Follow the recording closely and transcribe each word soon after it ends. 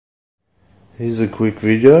Here's a quick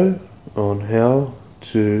video on how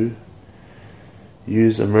to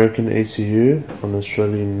use American ECU on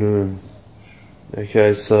Australian LOOM.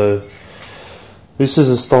 Okay, so this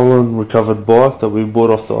is a stolen recovered bike that we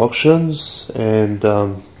bought off the auctions, and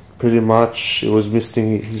pretty much it was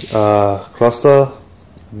missing cluster,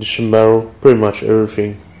 ignition barrel, pretty much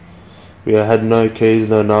everything. We had no keys,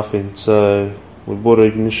 no nothing, so we bought an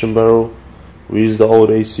ignition barrel. We used the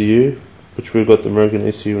old ECU, which we've got the American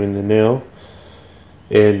ECU in there now,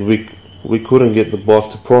 and we couldn't get the bike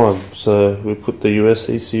to prime, so we put the US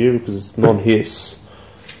ECU because it's non-hiss.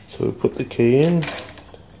 So we put the key in,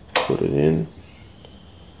 put it in.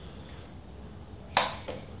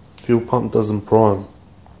 Fuel pump doesn't prime.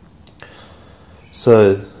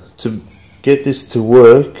 So to get this to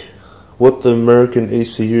work, what the American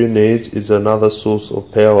ECU needs is another source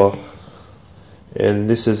of power, and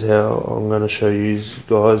this is how I'm going to show you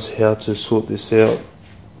guys how to sort this out.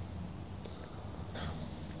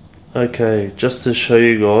 Okay, just to show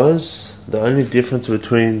you guys, the only difference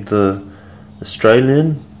between the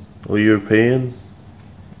Australian or European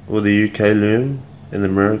or the UK loom and the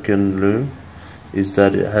American loom is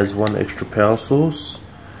that it has one extra power source.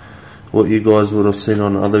 What you guys would have seen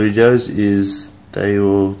on other videos is they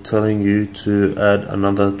were telling you to add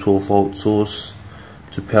another 12 volt source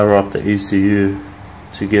to power up the ECU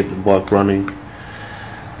to get the bike running.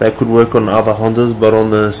 That could work on other Hondas, but on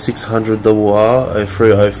the 600RR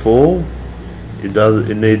 0304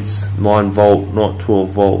 it needs 9 volt, not 12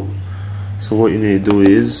 volt. So what you need to do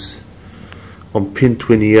is on pin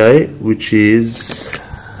 28, which is,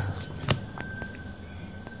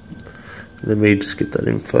 let me just get that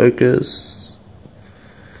in focus,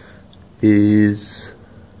 is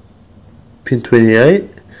pin 28,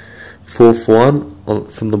 fourth one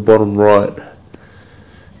from the bottom right.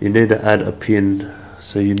 You need to add a pin,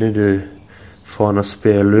 so you need to find a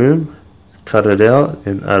spare loom, cut it out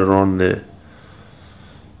and add it on there.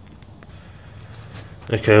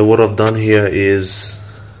 Okay, what I've done here is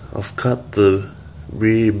I've cut the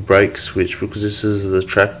rear brake switch because this is the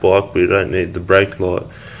track bike, we don't need the brake light.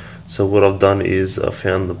 So what I've done is I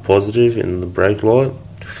found the positive in the brake light.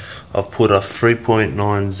 I've put a 3.9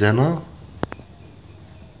 Zener,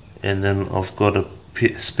 and then I've got a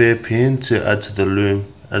spare pin to add to the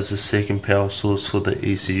loom as the second power source for the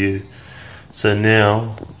ECU. So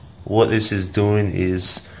now what this is doing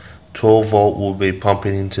is 12 volt will be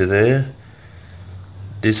pumping into there.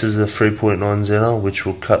 This is the 3.9 Zener, which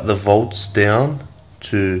will cut the volts down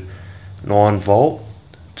to 9 volt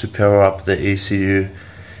to power up the ECU.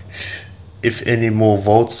 If any more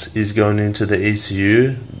volts is going into the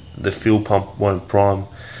ECU, the fuel pump won't prime.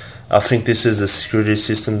 I think this is a security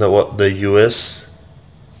system that what the US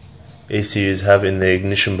ECUs have in their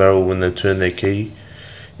ignition barrel. When they turn their key,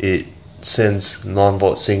 it sends 9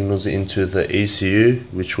 volt signals into the ECU,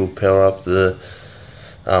 which will power up the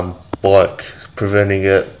bike, preventing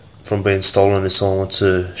it from being stolen if someone wants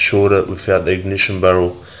to short it without the ignition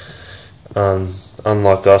barrel.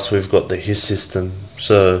 Unlike us, we've got the hiss system,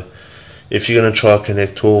 so if you're going to try to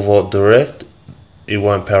connect 12 volt direct, it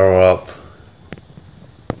won't power up.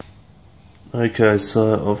 Okay,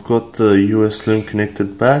 so I've got the US loom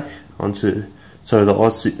connected back onto, sorry, the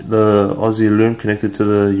Aussie loom connected to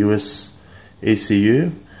the US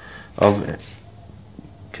ECU. I've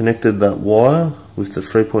connected that wire with the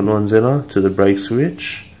 3.9 Zener to the brake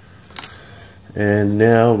switch, and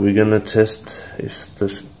now we're going to test if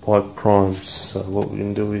the bike primes. So what we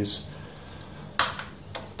can do is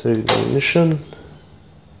take the ignition,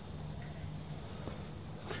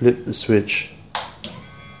 flip the switch,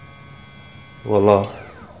 voila,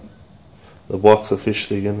 the bike's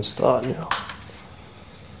officially going to start now.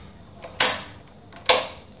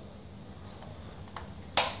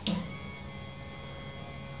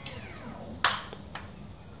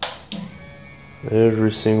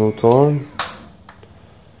 Every single time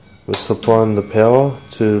we're supplying the power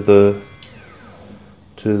to the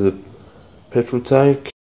petrol tank,